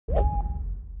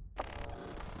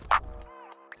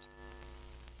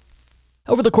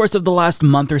Over the course of the last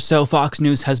month or so, Fox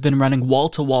News has been running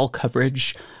wall-to-wall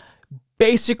coverage,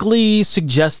 basically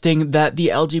suggesting that the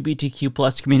LGBTQ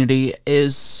plus community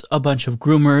is a bunch of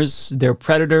groomers, they're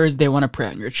predators, they want to prey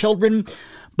on your children.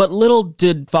 But little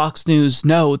did Fox News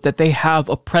know that they have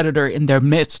a predator in their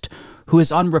midst who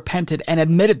is unrepentant and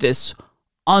admitted this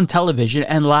on television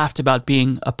and laughed about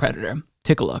being a predator.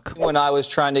 Take a look. When I was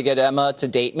trying to get Emma to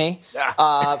date me,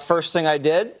 first thing I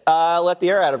did, let the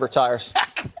air out of her tires.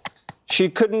 She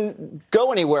couldn't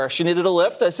go anywhere. She needed a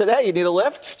lift. I said, hey, you need a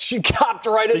lift? She copped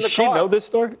right in the car. Does she know this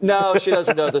story? No, she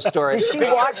doesn't know this story. Does she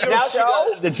watch the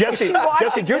show?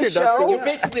 Jesse Jr. does too. You're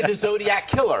basically the Zodiac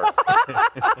Killer.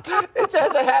 It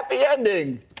has a happy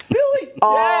ending. Really?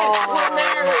 Yes, we're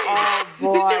married.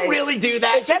 Did you really do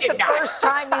that? Is that the first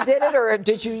time you did it, or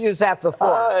did you use that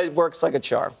before? It works like a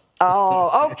charm.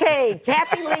 Oh, okay.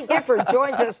 Kathy Lee Gifford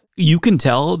joins us. You can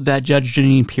tell that Judge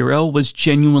Jeanine Pirro was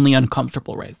genuinely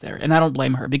uncomfortable right there. And I don't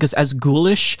blame her, because as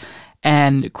ghoulish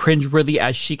and cringeworthy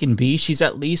as she can be, she's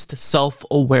at least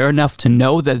self-aware enough to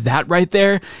know that that right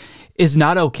there is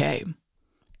not okay.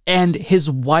 And his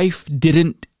wife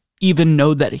didn't even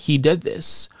know that he did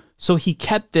this. So he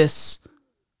kept this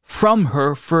from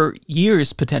her for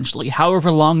years, potentially,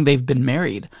 however long they've been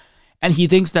married. And he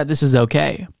thinks that this is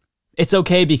okay. It's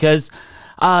okay because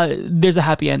there's a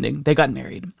happy ending. They got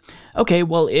married. Okay,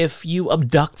 well, if you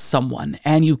abduct someone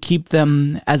and you keep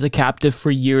them as a captive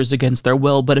for years against their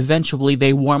will, but eventually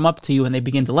they warm up to you and they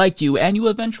begin to like you and you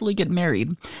eventually get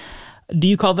married, do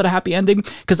you call that a happy ending?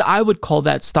 Because I would call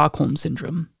that Stockholm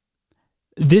Syndrome.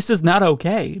 This is not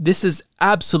okay. This is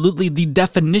absolutely the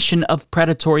definition of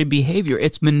predatory behavior.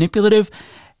 It's manipulative,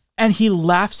 and he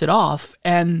laughs it off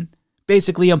and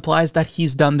basically implies that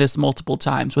he's done this multiple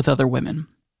times with other women.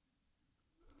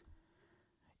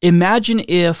 Imagine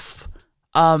if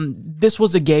this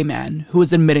was a gay man who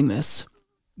was admitting this.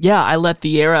 Yeah, I let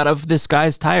the air out of this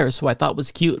guy's tires, who I thought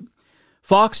was cute.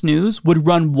 Fox News would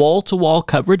run wall-to-wall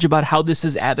coverage about how this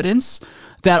is evidence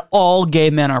that all gay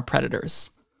men are predators.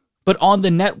 But on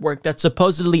the network that's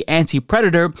supposedly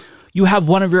anti-predator, you have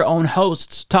one of your own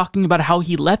hosts talking about how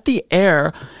he let the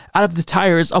air out of the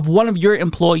tires of one of your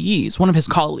employees, one of his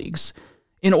colleagues,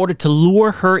 in order to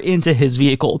lure her into his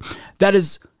vehicle. That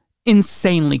is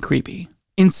insanely creepy.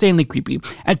 Insanely creepy.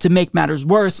 And to make matters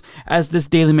worse, as this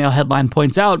Daily Mail headline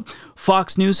points out,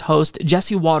 Fox News host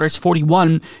Jesse Waters,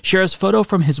 41, shares photo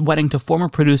from his wedding to former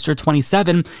producer,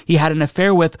 27, he had an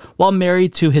affair with while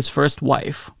married to his first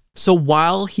wife. So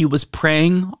while he was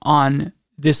preying on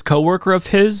this coworker of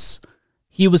his,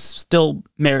 he was still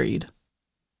married.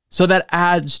 So that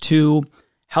adds to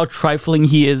how trifling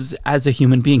he is as a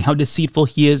human being, how deceitful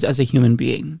he is as a human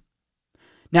being.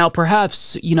 Now,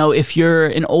 perhaps, if you're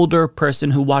an older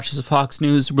person who watches Fox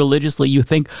News religiously, you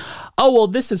think, oh, well,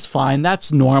 this is fine.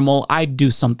 That's normal. I'd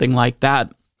do something like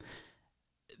that.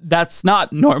 That's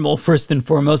not normal, first and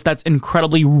foremost. That's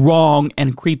incredibly wrong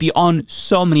and creepy on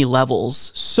so many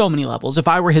levels. So many levels. If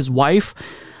I were his wife,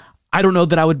 I don't know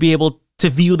that I would be able to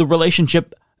view the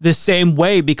relationship the same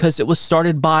way, because it was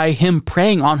started by him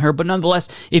preying on her. But nonetheless,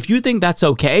 if you think that's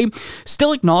okay,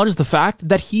 still acknowledge the fact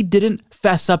that he didn't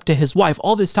fess up to his wife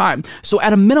all this time. So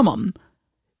at a minimum,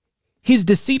 he's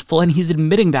deceitful and he's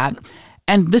admitting that.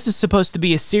 And this is supposed to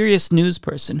be a serious news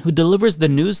person who delivers the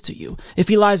news to you. If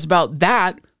he lies about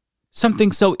that,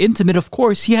 something so intimate, of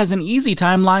course, he has an easy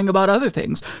time lying about other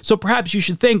things. So perhaps you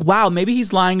should think, wow, maybe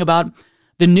he's lying about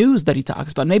the news that he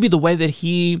talks about. Maybe the way that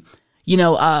he,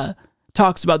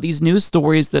 talks about these news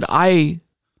stories that I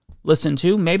listen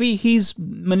to, maybe he's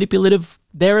manipulative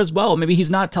there as well. Maybe he's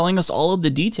not telling us all of the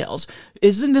details.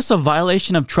 Isn't this a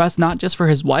violation of trust, not just for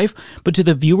his wife, but to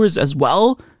the viewers as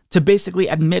well, to basically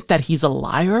admit that he's a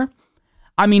liar?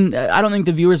 I mean, I don't think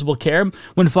the viewers will care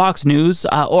when Fox News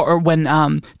or when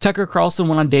Tucker Carlson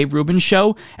went on Dave Rubin's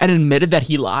show and admitted that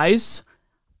he lies.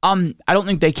 I don't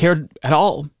think they cared at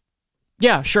all.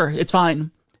 Yeah, sure, it's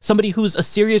fine. Somebody who's a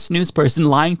serious news person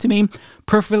lying to me,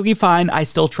 perfectly fine. I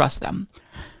still trust them.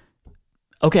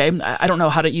 Okay, I don't know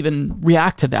how to even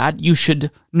react to that. You should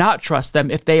not trust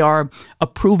them if they are a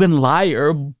proven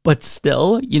liar, but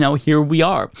still, here we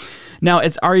are. Now,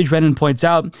 as Ari Drennan points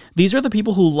out, these are the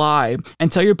people who lie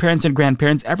and tell your parents and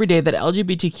grandparents every day that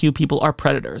LGBTQ people are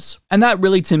predators. And that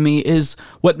really, to me, is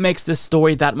what makes this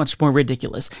story that much more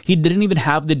ridiculous. He didn't even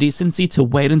have the decency to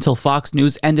wait until Fox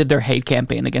News ended their hate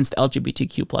campaign against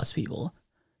LGBTQ plus people.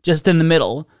 Just in the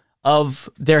middle of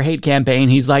their hate campaign,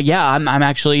 he's like, yeah,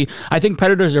 I think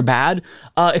predators are bad,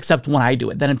 except when I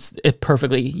do it. Then it's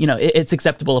perfectly, it's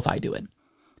acceptable if I do it.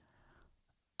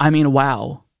 I mean,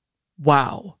 wow.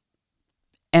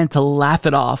 And to laugh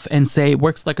it off and say it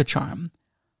works like a charm.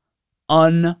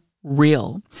 Unbelievable.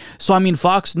 Unreal. So, I mean,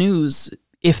 Fox News,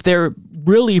 if they're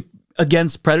really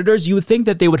against predators, you would think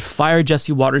that they would fire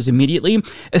Jesse Waters immediately,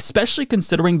 especially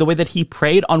considering the way that he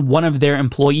preyed on one of their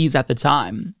employees at the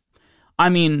time. I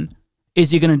mean,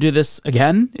 is he going to do this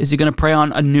again? Is he going to prey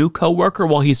on a new coworker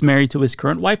while he's married to his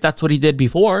current wife? That's what he did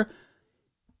before.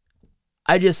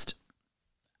 I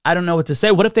don't know what to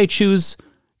say. What if they choose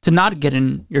to not get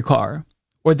in your car,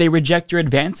 or they reject your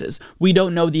advances? We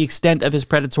don't know the extent of his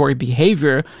predatory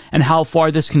behavior and how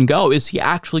far this can go. Is he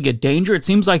actually a danger? It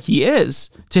seems like he is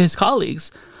to his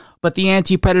colleagues. But the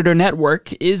anti-predator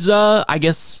network is, I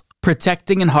guess,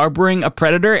 protecting and harboring a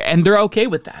predator, and they're okay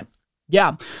with that.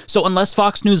 Yeah. So unless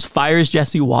Fox News fires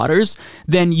Jesse Waters,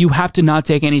 then you have to not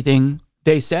take anything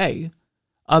they say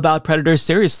about predators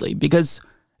seriously, because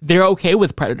they're okay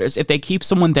with predators if they keep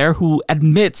someone there who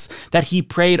admits that he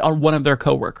preyed on one of their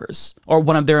coworkers or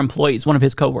one of their employees, one of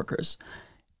his coworkers.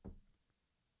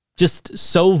 Just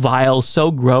so vile,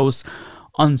 so gross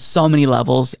on so many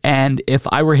levels. And if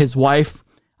I were his wife,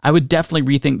 I would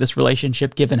definitely rethink this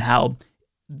relationship, given how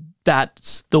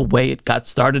that's the way it got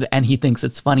started and he thinks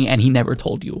it's funny and he never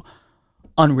told you.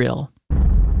 Unreal.